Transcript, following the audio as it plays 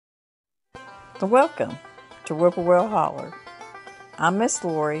Welcome to Whippoorwill Holler. I'm Miss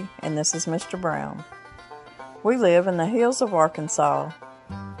Lori, and this is Mr. Brown. We live in the hills of Arkansas.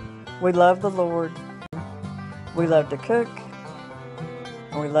 We love the Lord. We love to cook,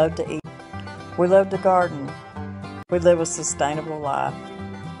 and we love to eat. We love to garden. We live a sustainable life.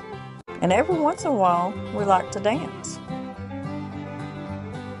 And every once in a while, we like to dance.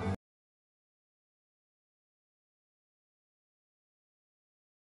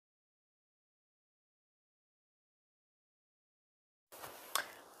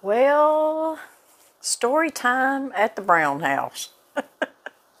 Well, story time at the Brown house.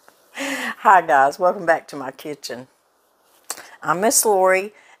 Hi guys, welcome back to my kitchen. I'm Miss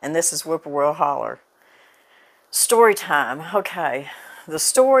Lori, and this is Whippoorwill Holler. Story time. Okay, the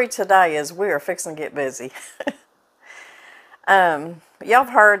story today is we are fixing to get busy. Y'all have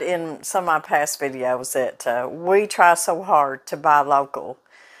heard in some of my past videos that we try so hard to buy local.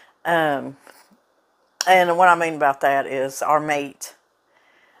 And what I mean about that is our meat.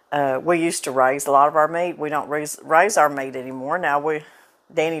 We used to raise a lot of our meat. We don't raise our meat anymore. Now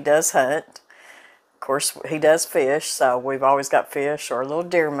Danny does hunt. Of course, he does fish, so we've always got fish or a little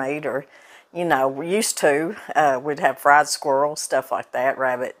deer meat, or, you know, we used to. We'd have fried squirrel, stuff like that,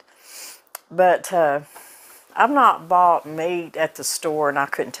 rabbit. But I've not bought meat at the store, and I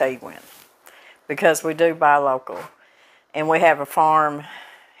couldn't tell you when, because we do buy local. And we have a farm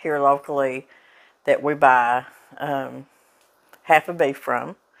here locally that we buy half a beef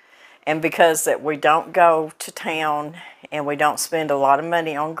from. And because that we don't go to town and we don't spend a lot of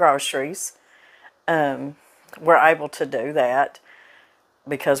money on groceries, we're able to do that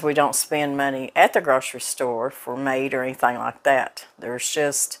because we don't spend money at the grocery store for meat or anything like that.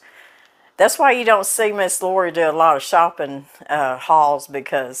 That's why you don't see Miss Lori do a lot of shopping hauls,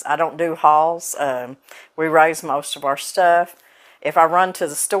 because I don't do hauls. We raise most of our stuff. If I run to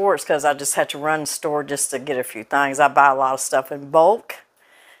the store, it's because I just have to run the store just to get a few things. I buy a lot of stuff in bulk.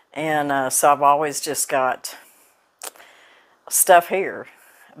 And so I've always just got stuff here.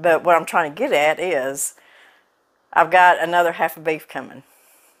 But what I'm trying to get at is I've got another half a beef coming.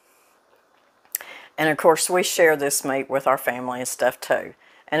 And of course we share this meat with our family and stuff too.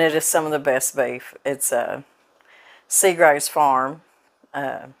 And it is some of the best beef. It's Seagrave's Farm.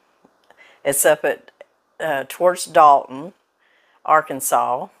 It's up at towards Dalton,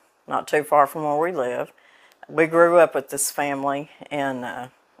 Arkansas, not too far from where we live. We grew up with this family, and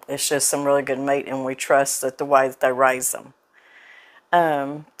it's just some really good meat, and we trust that the way that they raise them.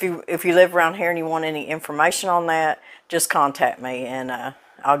 If you live around here and you want any information on that, just contact me, and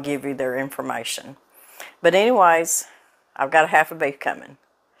I'll give you their information. But anyways, I've got a half a beef coming.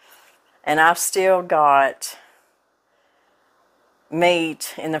 And I've still got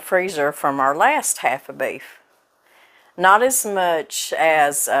meat in the freezer from our last half a beef. Not as much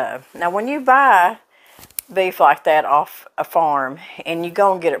as, now when you buy beef like that off a farm and you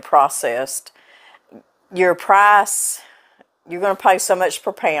go and get it processed, your price, you're going to pay so much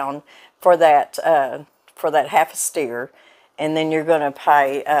per pound for that half a steer, and then you're going to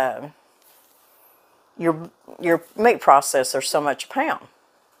pay your meat processor so much a pound.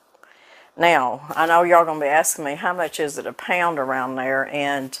 Now, I know y'all going to be asking me, how much is it a pound around there?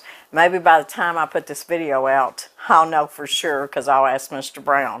 And maybe by the time I put this video out, I'll know for sure, because I'll ask Mr.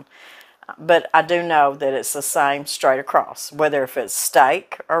 Brown. But I do know that it's the same straight across, whether if it's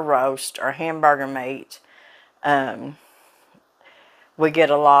steak or roast or hamburger meat. We get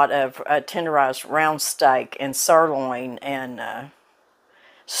a lot of tenderized round steak and sirloin and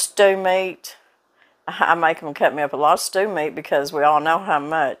stew meat. I make them cut me up a lot of stew meat, because we all know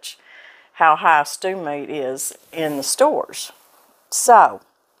how high stew meat is in the stores. So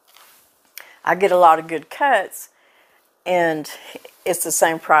I get a lot of good cuts, and it's the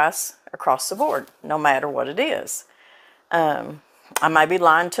same price across the board, no matter what it is. I may be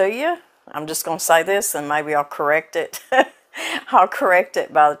lying to you. I'm just going to say this, and maybe I'll correct it. I'll correct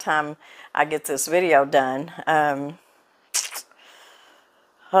it by the time I get this video done.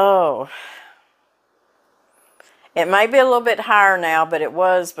 It may be a little bit higher now, but it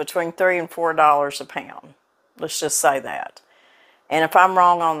was between $3 and $4 a pound. Let's just say that. And if I'm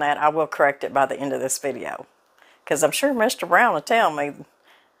wrong on that, I will correct it by the end of this video, because I'm sure Mr. Brown will tell me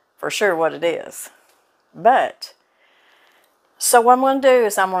for sure what it is. But, so what I'm going to do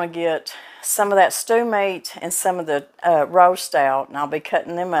is I'm going to get some of that stew meat and some of the roast out, and I'll be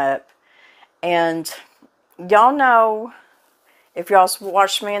cutting them up. And y'all know, if y'all's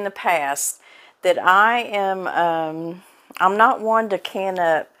watched me in the past, that I'm not one to can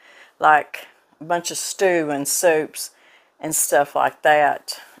up like a bunch of stew and soups and stuff like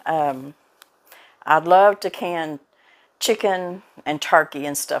that. I'd love to can chicken and turkey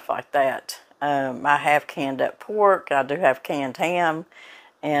and stuff like that. I have canned up pork. I do have canned ham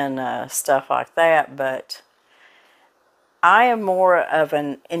and stuff like that, but I am more of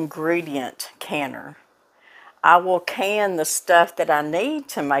an ingredient canner. I will can the stuff that I need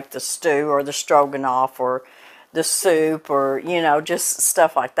to make the stew or the stroganoff or the soup or, you know, just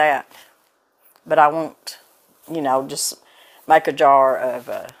stuff like that. But I won't, you know, just make a jar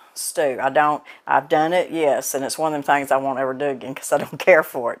of stew. I've done it, yes, and it's one of them things I won't ever do again because I don't care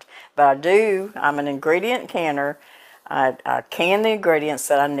for it. But I'm an ingredient canner. I can the ingredients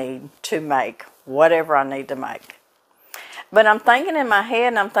that I need to make whatever I need to make. But I'm thinking in my head,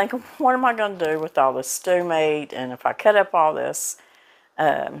 and I'm thinking, what am I going to do with all this stew meat? And if I cut up all this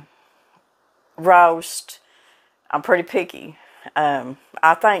roast, I'm pretty picky.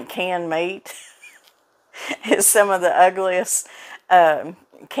 I think canned meat is some of the ugliest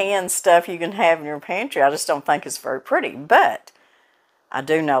canned stuff you can have in your pantry. I just don't think it's very pretty. But I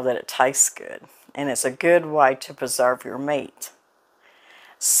do know that it tastes good. And it's a good way to preserve your meat.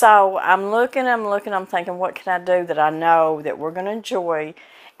 So I'm looking, I'm thinking, what can I do that I know that we're going to enjoy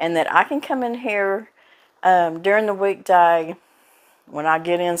and that I can come in here during the weekday when I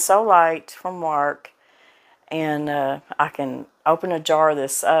get in so late from work and I can open a jar of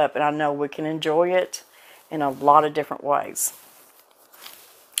this up and I know we can enjoy it in a lot of different ways.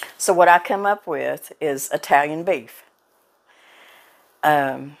 So what I come up with is Italian beef.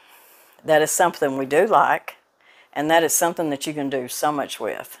 That is something we do like. And that is something that you can do so much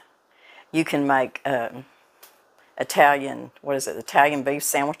with. You can make Italian beef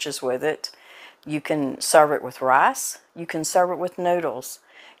sandwiches with it. You can serve it with rice. You can serve it with noodles.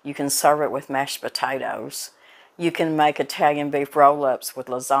 You can serve it with mashed potatoes. You can make Italian beef roll-ups with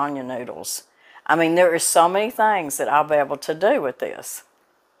lasagna noodles. I mean, there are so many things that I'll be able to do with this.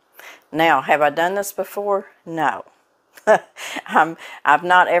 Now, have I done this before? No. I've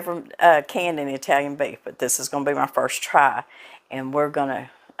not ever canned any Italian beef, but this is going to be my first try. And we're going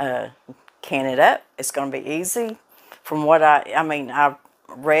to can it up. It's going to be easy. From what I've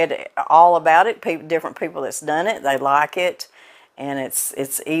read all about it, different people that's done it, they like it. And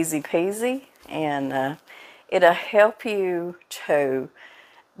it's easy peasy. And it'll help you to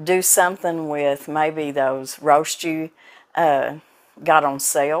do something with maybe those roast you got on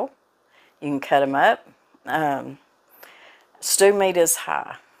sale. You can cut them up. Stew meat is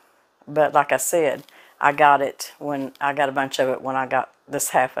high, but like I said, I got a bunch of it when I got this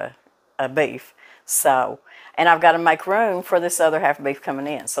half a beef. So, and I've got to make room for this other half of beef coming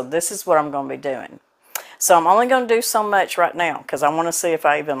in. So this is what I'm going to be doing. So I'm only going to do so much right now because I want to see if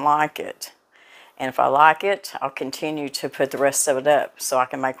I even like it. And if I like it, I'll continue to put the rest of it up so I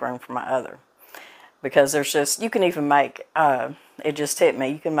can make room for my other. Because you can even make, it just hit me,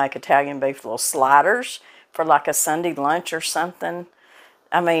 you can make Italian beef little sliders for like a Sunday lunch or something.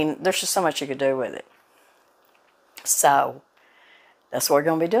 I mean, there's just so much you could do with it. So, that's what we're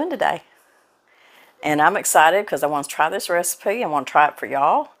going to be doing today. And I'm excited because I want to try this recipe. I want to try it for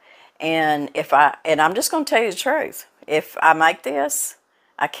y'all. And I'm just going to tell you the truth. If I make this,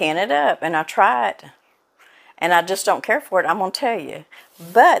 I can it up and I try it, and I just don't care for it, I'm going to tell you.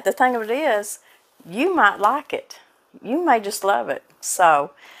 But the thing of it is, you might like it. You may just love it.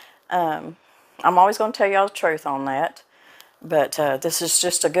 So, I'm always going to tell y'all the truth on that. But this is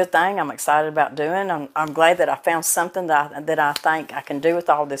just a good thing I'm excited about doing. I'm glad that I found something that I think I can do with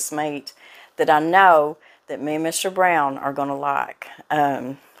all this meat that I know that me and Mr. Brown are going to like.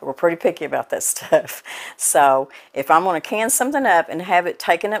 We're pretty picky about that stuff. So if I'm going to can something up and have it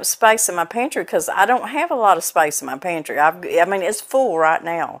taking up space in my pantry, because I don't have a lot of space in my pantry. I mean, it's full right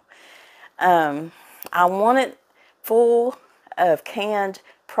now. I want it full of canned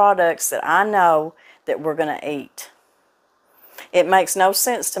products that I know that we're going to eat. It makes no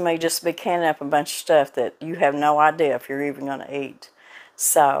sense to me just to be canning up a bunch of stuff that you have no idea if you're even going to eat.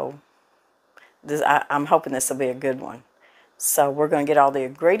 So I'm hoping this will be a good one. So we're going to get all the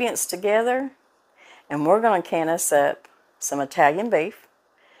ingredients together and we're going to can us up some Italian beef.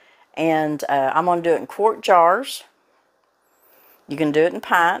 And I'm going to do it in quart jars. You can do it in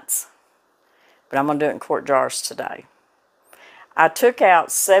pints, but I'm going to do it in quart jars today. I took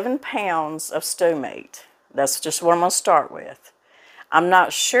out 7 pounds of stew meat. That's just what I'm going to start with. I'm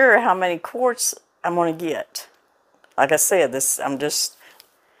not sure how many quarts I'm going to get. Like I said, this will be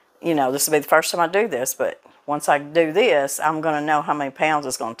the first time I do this, but once I do this, I'm going to know how many pounds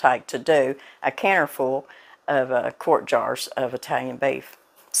it's going to take to do a canner full of quart jars of Italian beef.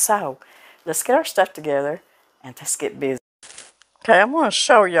 So, let's get our stuff together and let's get busy. Okay, I want to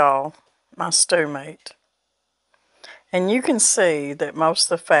show y'all my stew meat. And you can see that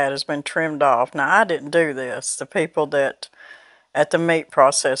most of the fat has been trimmed off. Now, I didn't do this. The people that at the meat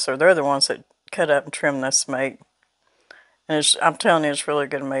processor, they're the ones that cut up and trim this meat. And I'm telling you, it's really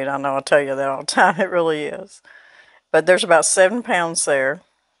good meat. I know I tell you that all the time. It really is. But there's about 7 pounds there.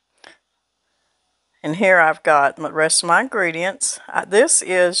 And here I've got the rest of my ingredients. This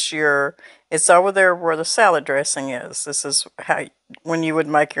is it's over there where the salad dressing is. This is when you would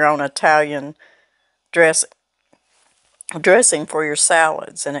make your own Italian dressing for your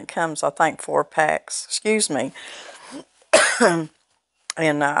salads. And it comes, I think, 4 packs. Excuse me.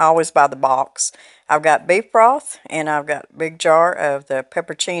 And I always buy the box. I've got beef broth, and I've got a big jar of the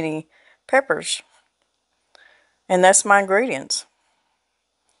pepperocini peppers. And that's my ingredients.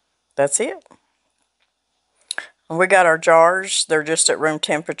 That's it. We got our jars. They're just at room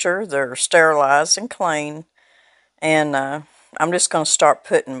temperature. They're sterilized and clean. And I'm just going to start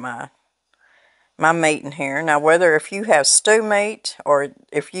putting my meat in here. Now, if you have stew meat or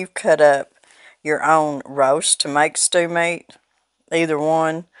if you cut up your own roast to make stew meat, either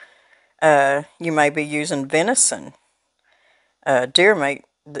one, you may be using venison, deer meat,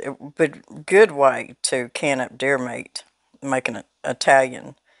 but good way to can up deer meat, making an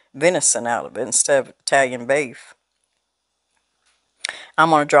Italian venison out of it instead of Italian beef. I'm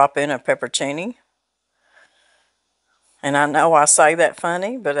going to drop in a pepperocini. And I know I say that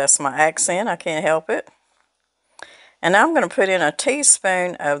funny, but that's my accent. I can't help it. And now I'm going to put in a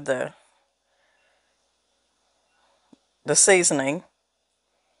teaspoon of the seasoning.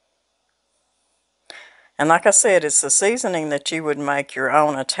 And like I said, it's the seasoning that you would make your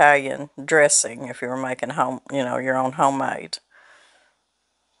own Italian dressing if you were making your own homemade.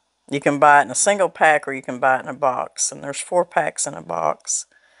 You can buy it in a single pack or you can buy it in a box. And there's 4 packs in a box.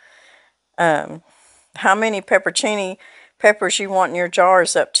 How many pepperocini peppers you want in your jar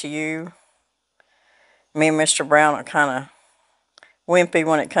is up to you. Me and Mr. Brown are kind of wimpy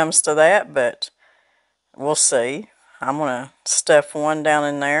when it comes to that, but we'll see. I'm going to stuff one down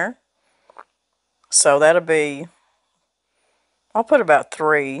in there. So that'll be, I'll put about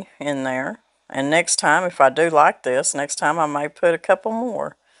 3 in there. And next time, if I do like this, next time I may put a couple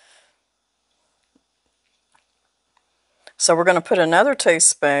more. So we're going to put another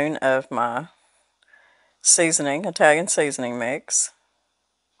teaspoon of my seasoning, Italian seasoning mix.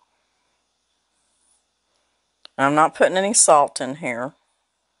 I'm not putting any salt in here.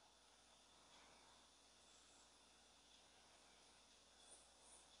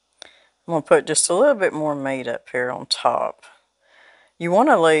 I'm going to put just a little bit more meat up here on top. You want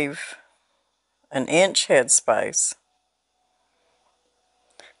to leave an inch headspace.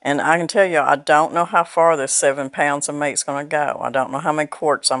 And I can tell you, I don't know how far this 7 pounds of meat is going to go. I don't know how many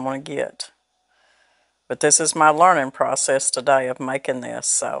quarts I'm going to get. But this is my learning process today of making this,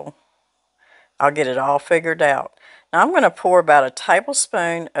 so I'll get it all figured out. Now I'm going to pour about a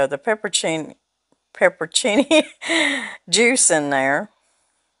tablespoon of the pepperocini juice in there.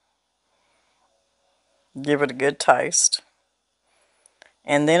 Give it a good taste.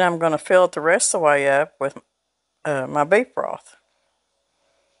 And then I'm going to fill it the rest of the way up with my beef broth.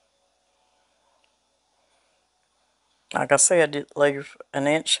 Like I said, leave an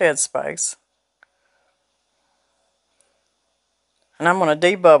inch headspace. And I'm going to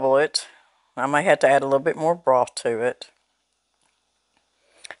debubble it. I may have to add a little bit more broth to it.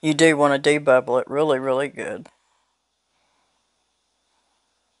 You do want to debubble it really, really good.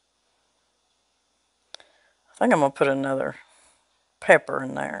 I think I'm going to put another pepper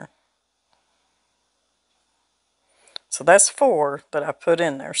in there. So that's 4 that I put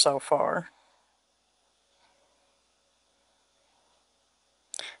in there so far.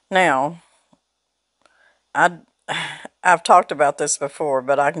 Now, I've talked about this before,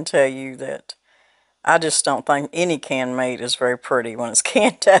 but I can tell you that I just don't think any canned meat is very pretty when it's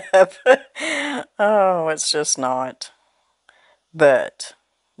canned up. Oh, it's just not. But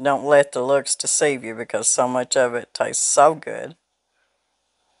don't let the looks deceive you because so much of it tastes so good.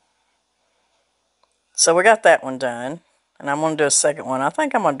 So we got that one done. And I'm going to do a second one. I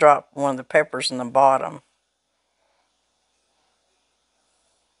think I'm going to drop one of the peppers in the bottom.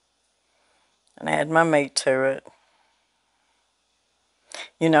 And add my meat to it.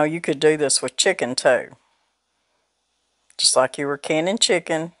 You know, you could do this with chicken too. Just like you were canning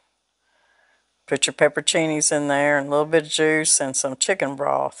chicken. Put your pepperoncinis in there and a little bit of juice and some chicken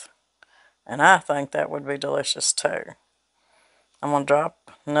broth. And I think that would be delicious too. I'm going to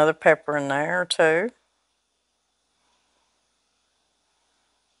drop another pepper in there too.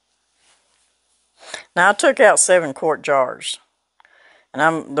 Now I took out 7-quart jars.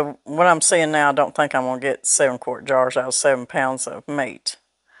 And what I'm seeing now, I don't think I'm going to get 7-quart jars out of 7 pounds of meat.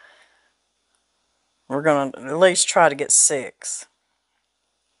 We're going to at least try to get 6.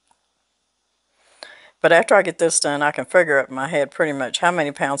 But after I get this done, I can figure up in my head pretty much how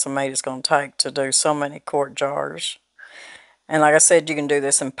many pounds of meat it's going to take to do so many quart jars. And like I said, you can do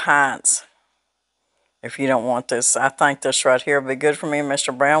this in pints if you don't want this. I think this right here will be good for me and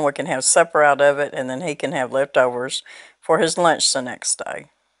Mr. Brown. We can have supper out of it, and then he can have leftovers for his lunch the next day.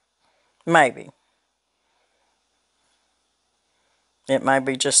 Maybe. It may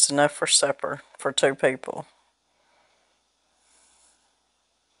be just enough for supper for 2 people.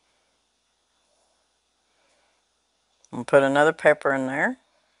 I'm going to put another pepper in there.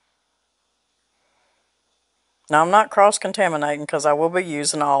 Now, I'm not cross-contaminating because I will be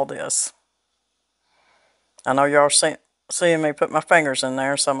using all this. I know y'all seeing me put my fingers in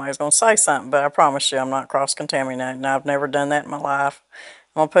there. Somebody's going to say something, but I promise you I'm not cross-contaminating. I've never done that in my life.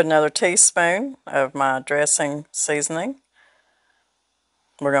 I'm going to put another teaspoon of my dressing seasoning.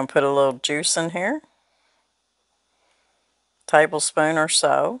 We're going to put a little juice in here. Tablespoon or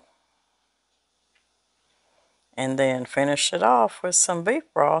so. And then finish it off with some beef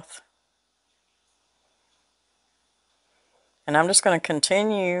broth. And I'm just going to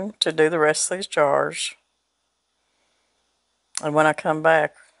continue to do the rest of these jars. And when I come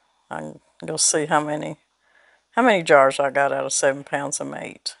back, you'll see how many jars I got out of 7 pounds of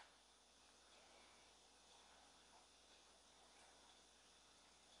meat.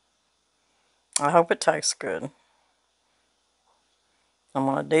 I hope it tastes good. I'm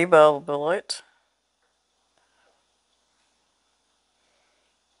going to debubble it.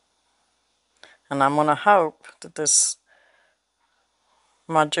 And I'm going to hope that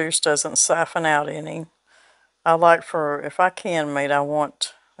my juice doesn't siphon out any. I like if I can meat, I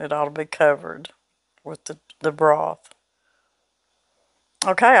want it all to be covered with the broth.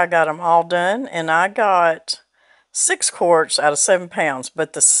 Okay, I got them all done, and I got 6 quarts out of 7 pounds,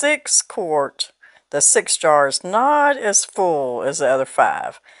 but the 6 jars, not as full as the other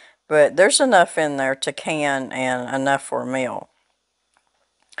 5, but there's enough in there to can and enough for a meal.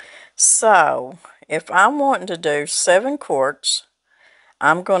 So, if I'm wanting to do 7 quarts,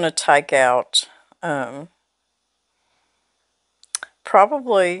 I'm going to take out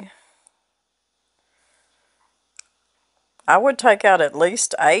probably, I would take out at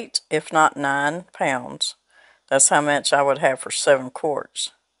least 8, if not 9 pounds. That's how much I would have for 7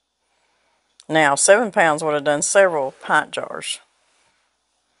 quarts. Now, 7 pounds would have done several pint jars.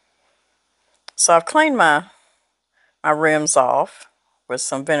 So I've cleaned my rims off with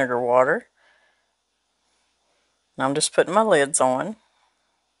some vinegar water. And I'm just putting my lids on.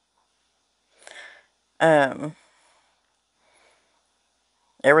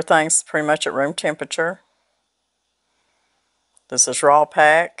 Everything's pretty much at room temperature. This is raw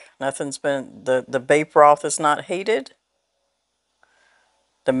pack. Nothing's been, the beef broth is not heated.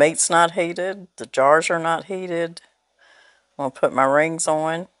 The meat's not heated. The jars are not heated. I'm going to put my rings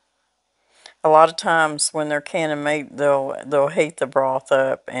on. A lot of times when they're canning meat, they'll heat the broth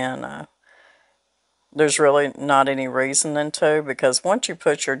up, and there's really not any reason then to, because once you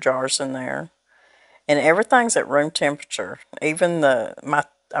put your jars in there, and everything's at room temperature, even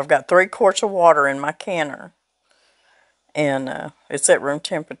I've got 3 quarts of water in my canner, and it's at room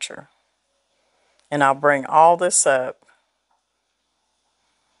temperature. And I'll bring all this up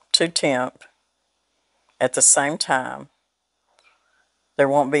to temp at the same time. There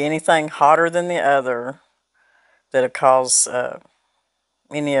won't be anything hotter than the other that'll cause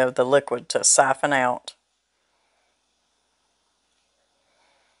any of the liquid to siphon out.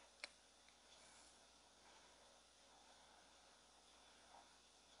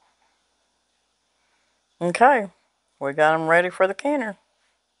 Okay, we got them ready for the canner.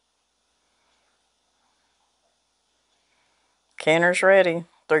 Canner's ready.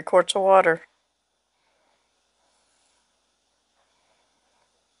 3 quarts of water.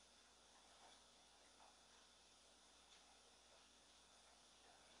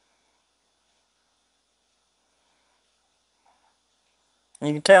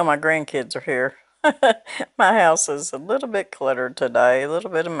 You can tell my grandkids are here. My house is a little bit cluttered today, a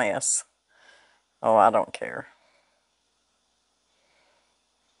little bit of mess. Oh, I don't care.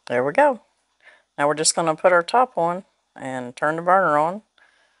 There we go. Now we're just going to put our top on and turn the burner on.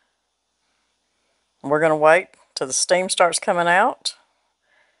 We're going to wait till the steam starts coming out.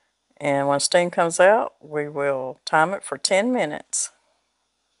 And when steam comes out, we will time it for 10 minutes.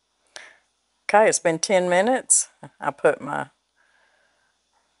 Okay, it's been 10 minutes. I put my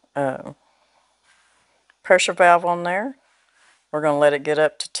pressure valve on there. We're going to let it get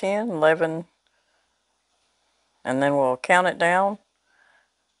up to 10, 11, and then we'll count it down.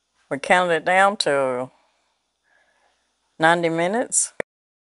 We counted it down to 90 minutes.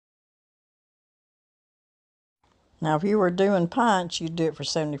 Now, if you were doing pints, you'd do it for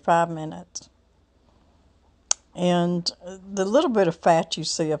 75 minutes. And the little bit of fat you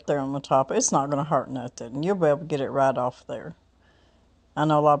see up there on the top, it's not going to hurt nothing. You'll be able to get it right off there. I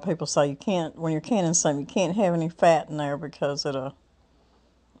know a lot of people say you can't, when you're canning something, you can't have any fat in there because it'll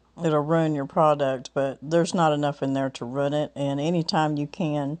ruin your product, but there's not enough in there to ruin it. And anytime you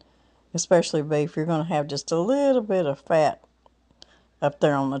can, especially beef, you're going to have just a little bit of fat up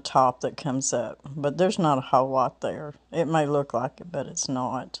there on the top that comes up. But there's not a whole lot there. It may look like it, but it's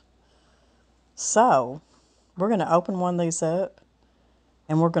not. So, we're going to open one of these up,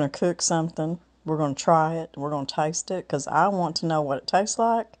 and we're going to cook something. We're going to try it. We're going to taste it, because I want to know what it tastes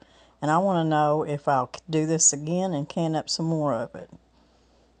like, and I want to know if I'll do this again and can up some more of it.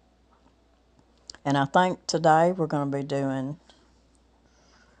 And I think today we're going to be doing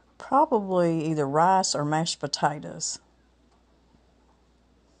probably either rice or mashed potatoes.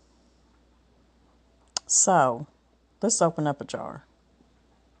 So, let's open up a jar.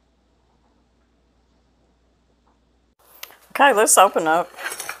 Okay, let's open up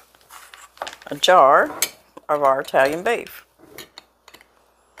a jar of our Italian beef.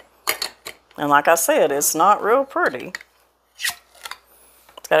 And like I said, it's not real pretty.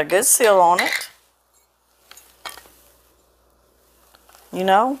 It's got a good seal on it. You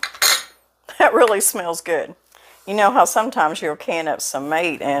know, that really smells good. You know how sometimes you'll can up some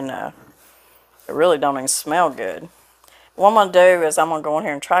meat and it really don't even smell good. What I'm going to do is I'm going to go in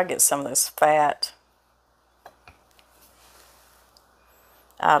here and try to get some of this fat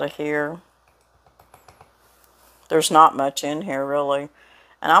out of here. There's not much in here really.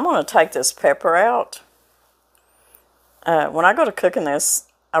 And I'm going to take this pepper out. When I go to cooking this,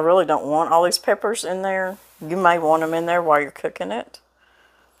 I really don't want all these peppers in there. You may want them in there while you're cooking it.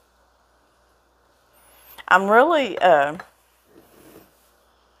 I'm really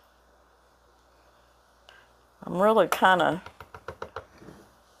kind of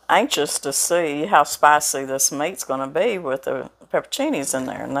anxious to see how spicy this meat's going to be with the pepperoncinis in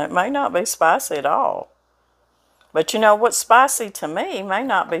there. And that may not be spicy at all. But you know, what's spicy to me may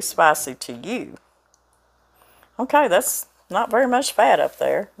not be spicy to you. Okay, that's not very much fat up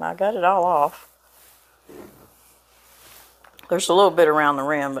there. I got it all off. There's a little bit around the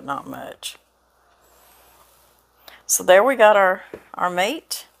rim, but not much. So there we got our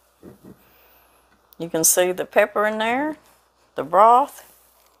meat. You can see the pepper in there, the broth.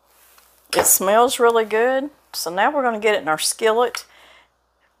 It smells really good. So now we're going to get it in our skillet.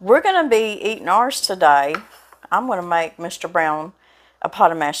 We're going to be eating ours today. I'm going to make Mr. Brown a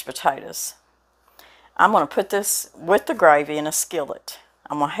pot of mashed potatoes. I'm going to put this with the gravy in a skillet.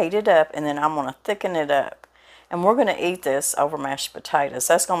 I'm going to heat it up, and then I'm going to thicken it up. And we're going to eat this over mashed potatoes.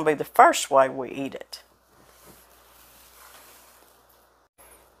 That's going to be the first way we eat it.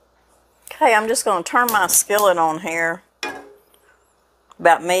 Okay, I'm just going to turn my skillet on here,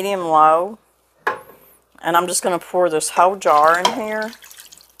 about medium-low, and I'm just going to pour this whole jar in here.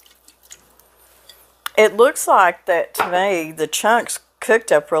 It looks like that to me, the chunks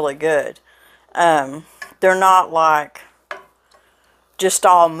cooked up really good. They're not like just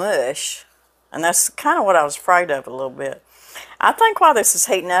all mush, and that's kind of what I was afraid of a little bit. I think while this is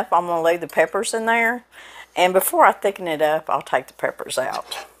heating up, I'm going to leave the peppers in there, and before I thicken it up, I'll take the peppers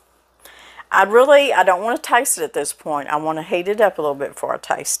out. I don't want to taste it at this point. I want to heat it up a little bit before I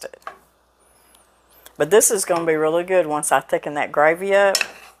taste it. But this is going to be really good once I thicken that gravy up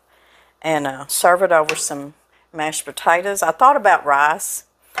and serve it over some mashed potatoes. I thought about rice.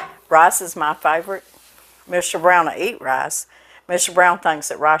 Rice is my favorite. Mr. Brown will eat rice. Mr. Brown thinks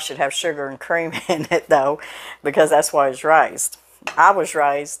that rice should have sugar and cream in it, though, because that's why he's raised. I was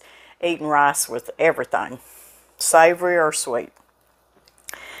raised eating rice with everything, savory or sweet.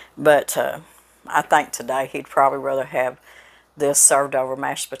 But I think today he'd probably rather have this served over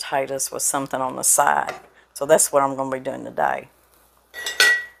mashed potatoes with something on the side. So that's what I'm going to be doing today.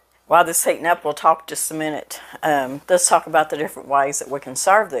 While this is heating up, we'll talk just a minute. Let's talk about the different ways that we can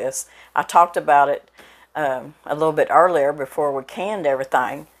serve this. I talked about it a little bit earlier before we canned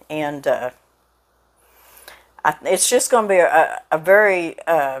everything. And it's just going to be a very...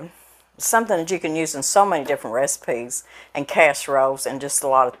 something that you can use in so many different recipes and casseroles and just a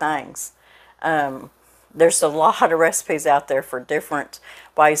lot of things. There's a lot of recipes out there for different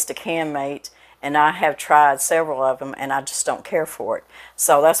ways to can meat, and I have tried several of them, and I just don't care for it.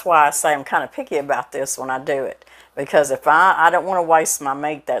 So that's why I say I'm kind of picky about this when I do it, because if I don't want to waste my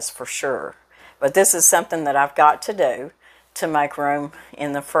meat, that's for sure. But this is something that I've got to do to make room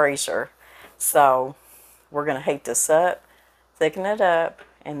in the freezer. So we're going to heat this up, thicken it up,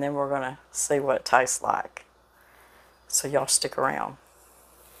 and then we're going to see what it tastes like. So y'all stick around.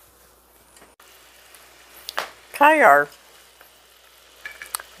 Okay, our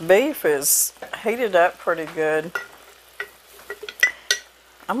beef is heated up pretty good.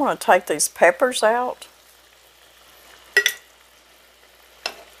 I'm going to take these peppers out.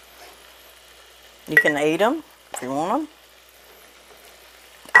 You can eat them if you want them.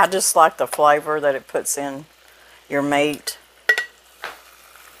 I just like the flavor that it puts in your meat.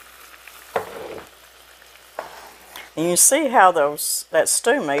 And you see how that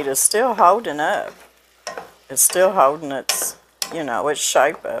stew meat is still holding up. It's still holding its, you know, its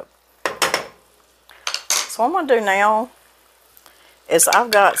shape up. So what I'm going to do now is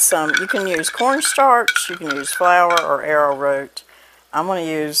I've got some, you can use cornstarch, you can use flour or arrowroot. I'm going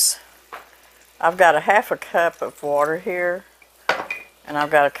to use, I've got a half a cup of water here, and I've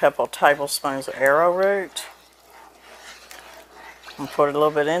got a couple of tablespoons of arrowroot. I'm going to put a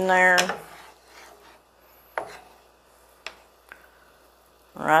little bit in there.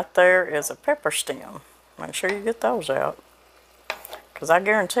 Right there is a pepper stem. Make sure you get those out, because I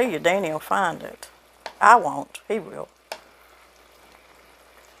guarantee you Danny will find it. I won't. He will.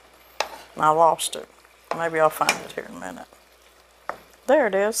 I lost it. Maybe I'll find it here in a minute. There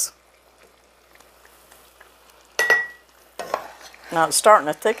it is. Now it's starting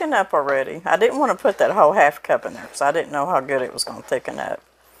to thicken up already. I didn't want to put that whole half cup in there because I didn't know how good it was going to thicken up.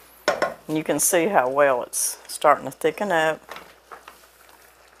 And you can see how well it's starting to thicken up.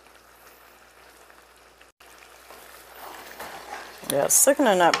 Yeah, it's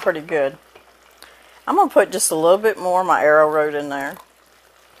thickening up pretty good. I'm going to put just a little bit more of my arrowroot in there.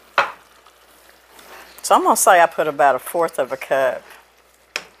 So I'm going to say I put about 1/4 of a cup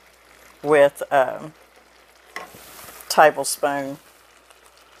with a tablespoon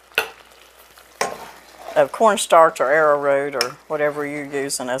of cornstarch or arrowroot or whatever you're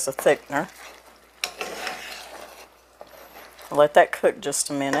using as a thickener. Let that cook just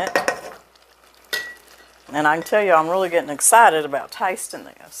a minute. And I can tell you I'm really getting excited about tasting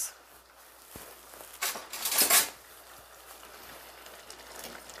this.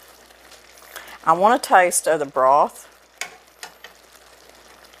 I want a taste of the broth.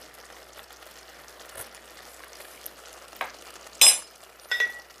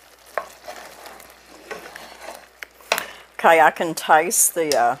 Okay, I can taste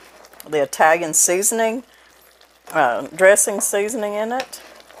the Italian seasoning, dressing seasoning in it.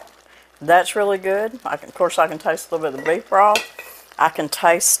 That's really good. Of course, I can taste a little bit of the beef broth. I can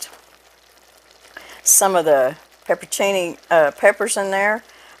taste some of the peperocini peppers in there.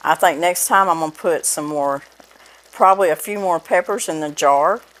 I think next time I'm going to put some more, probably a few more peppers in the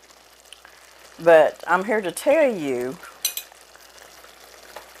jar. But I'm here to tell you,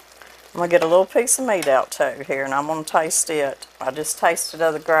 I'm going to get a little piece of meat out too here, and I'm going to taste it. I just tasted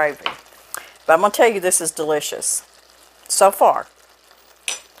of the gravy. But I'm going to tell you this is delicious. So far.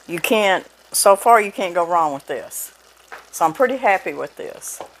 So far you can't go wrong with this. So I'm pretty happy with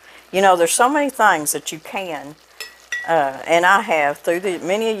this. You know, there's so many things that you can, and I have through the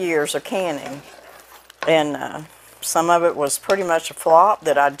many years of canning, and some of it was pretty much a flop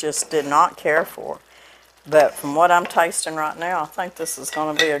that I just did not care for. But from what I'm tasting right now, I think this is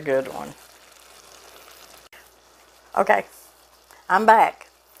going to be a good one. Okay, I'm back.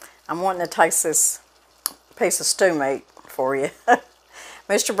 I'm wanting to taste this piece of stew meat for you.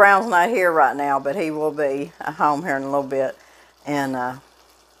 Mr. Brown's not here right now, but he will be home here in a little bit. And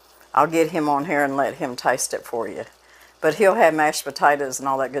I'll get him on here and let him taste it for you. But he'll have mashed potatoes and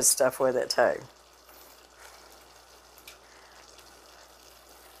all that good stuff with it too.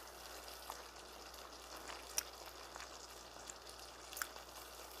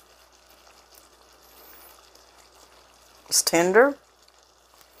 It's tender.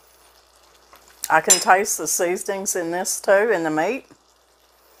 I can taste the seasonings in this too, in the meat.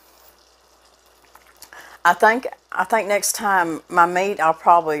 I think next time my meat, I'll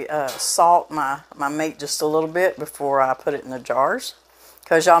probably salt my meat just a little bit before I put it in the jars.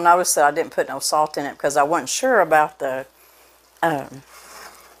 Because y'all notice that I didn't put no salt in it because I wasn't sure about the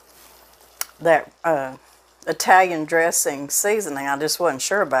Italian dressing seasoning. I just wasn't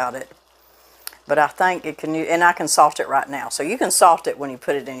sure about it. But I think it can, and I can salt it right now. So you can salt it when you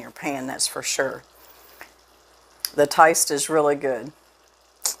put it in your pan, that's for sure. The taste is really good.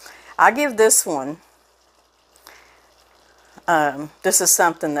 I give this one, this is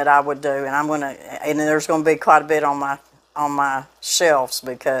something that I would do, and there's going to be quite a bit on my shelves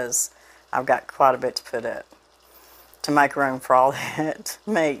because I've got quite a bit to put up to make room for all that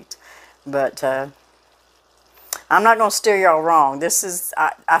meat. But I'm not going to steer y'all wrong. This is,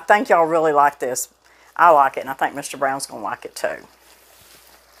 I think y'all really like this. I like it, and I think Mr. Brown's going to like it too.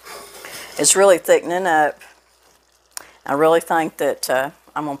 It's really thickening up. I really think that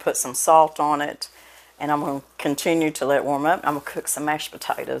I'm going to put some salt on it. And I'm going to continue to let it warm up. I'm going to cook some mashed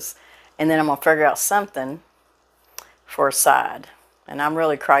potatoes. And then I'm going to figure out something for a side. And I'm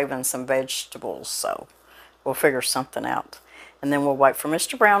really craving some vegetables, so we'll figure something out. And then we'll wait for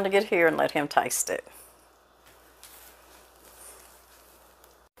Mr. Brown to get here and let him taste it.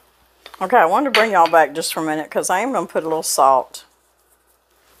 Okay, I wanted to bring y'all back just for a minute because I am going to put a little salt.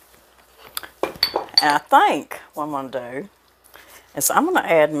 And I think what I'm going to do is I'm going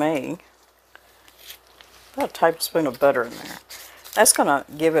to add me about a tablespoon of butter in there. That's going to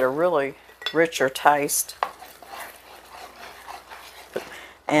give it a really richer taste.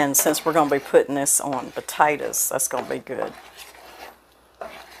 And since we're going to be putting this on potatoes, that's going to be good.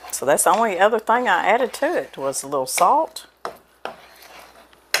 So that's the only other thing I added to it was a little salt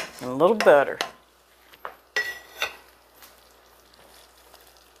and a little butter.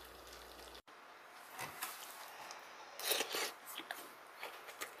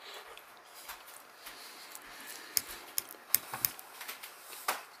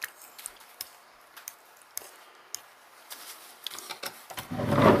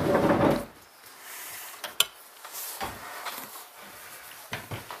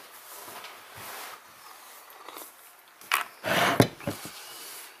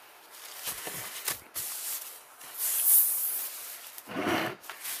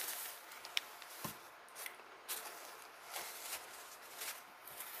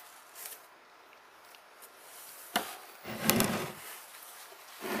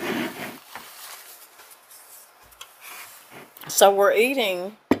 So we're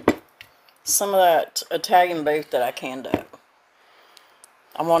eating some of that Italian beef that I canned up.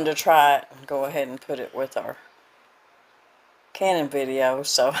 I wanted to try it and go ahead and put it with our canning video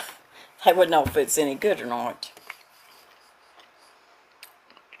so they would know if it's any good or not.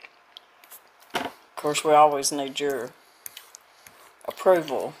 Of course, we always need your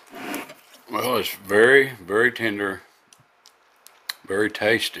approval. Well, it's very, very tender, very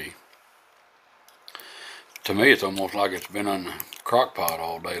tasty. To me, it's almost like it's been on the crock pot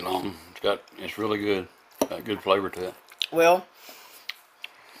all day long. It's really good. Got good flavor to it. Well,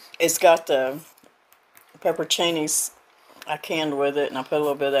 it's got the pepperoncinis I canned with it, and I put a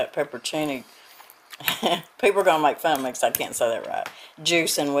little bit of that pepperocini. People are going to make fun of me because I can't say that right.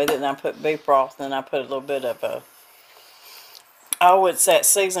 Juice in with it, and I put beef broth, and I put a little bit of it's that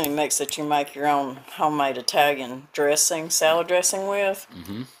seasoning mix that you make your own homemade Italian dressing, salad dressing with.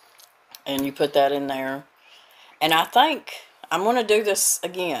 Mm-hmm. And you put that in there. And I think I'm going to do this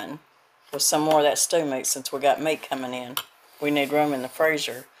again with some more of that stew meat since we got meat coming in. We need room in the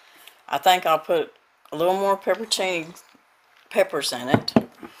freezer. I think I'll put a little more pepperocini peppers in it.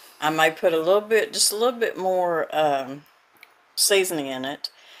 I may put just a little bit more seasoning in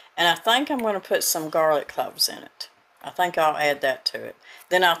it. And I think I'm going to put some garlic cloves in it. I think I'll add that to it.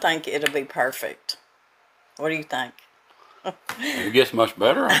 Then I think it'll be perfect. What do you think? If it gets much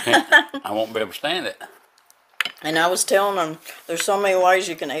better, I won't be able to stand it. And I was telling them, there's so many ways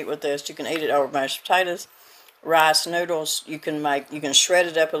you can eat with this. You can eat it over mashed potatoes, rice, noodles. You can shred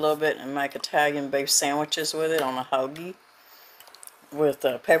it up a little bit and make Italian beef sandwiches with it on a hoagie with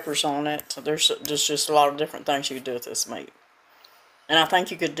peppers on it. So there's just a lot of different things you could do with this meat. And I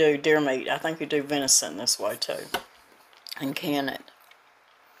think you could do deer meat. I think you do venison this way too. And can it.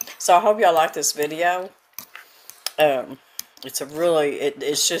 So I hope y'all like this video. It's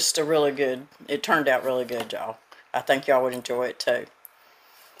just a really good, it turned out really good, y'all. I think y'all would enjoy it too.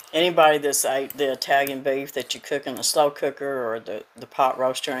 Anybody that's ate the Italian beef that you cook in the slow cooker or the pot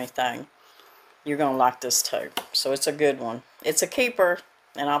roast or anything, you're going to like this too. So it's a good one. It's a keeper,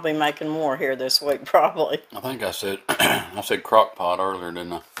 and I'll be making more here this week probably. I think I said crock pot earlier,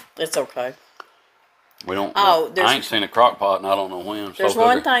 didn't I? It's okay. We don't. I ain't seen a crock pot, and I don't know when. There's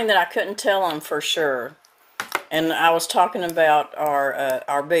one thing that I couldn't tell them for sure, and I was talking about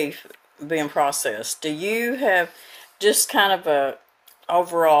our beef being processed. Do you have just kind of a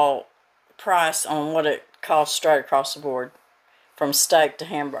overall price on what it costs straight across the board, from steak to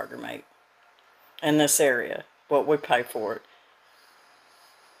hamburger meat in this area? What we pay for it?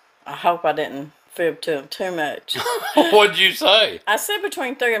 I hope I didn't fib to them too much. What'd you say? I said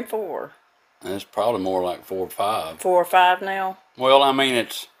between 3 and 4. It's probably more like 4 or 5. 4 or 5 now? Well, I mean,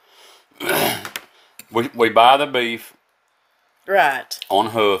 it's we buy the beef right on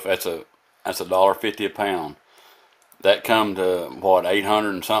hoof. That's $1.50 a pound. That come to what, $800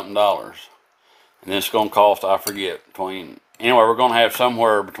 and something, and then it's gonna cost, I forget, we're gonna have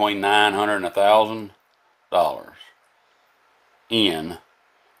somewhere between $900 and $1,000 in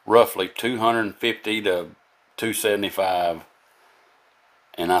roughly $250 to $275.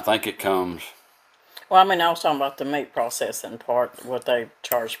 And I think it comes... Well, I mean, I was talking about the meat processing part, what they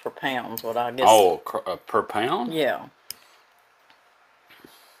charge per pound. What I guess. Oh, per pound? Yeah.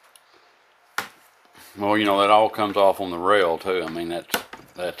 Well, you know, that all comes off on the rail too. I mean,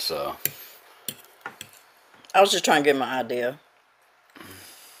 that's I was just trying to get my idea.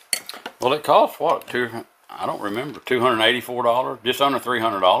 well, it costs what? I don't remember. $284, just under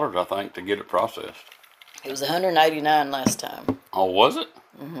 $300, I think, to get it processed. It was $189 last time. Oh, was it?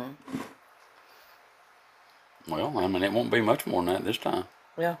 Mm-hmm. Well, I mean, it won't be much more than that this time.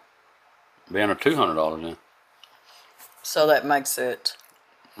 Yeah. It'll be under $200 then. So that makes it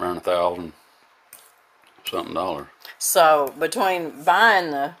Around $1,000 something. So between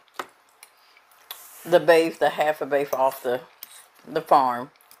buying the beef, the half of beef off the farm,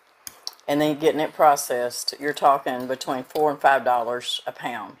 and then getting it processed, you're talking between $4 and $5 a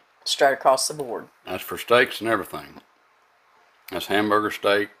pound, straight across the board. That's for steaks and everything. That's hamburger,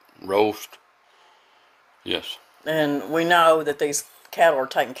 steak, roast. Yes. And we know that these cattle are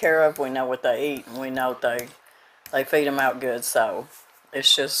taken care of. We know what they eat, and we know they feed them out good. So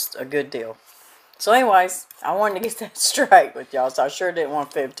it's just a good deal. So anyways, I wanted to get that straight with y'all, so I sure didn't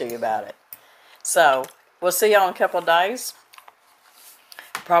want to fib to you about it. So we'll see y'all in a couple of days.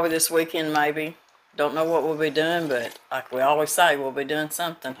 Probably this weekend, maybe. Don't know what we'll be doing, but like we always say, we'll be doing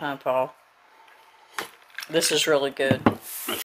something, huh, Paul? This is really good.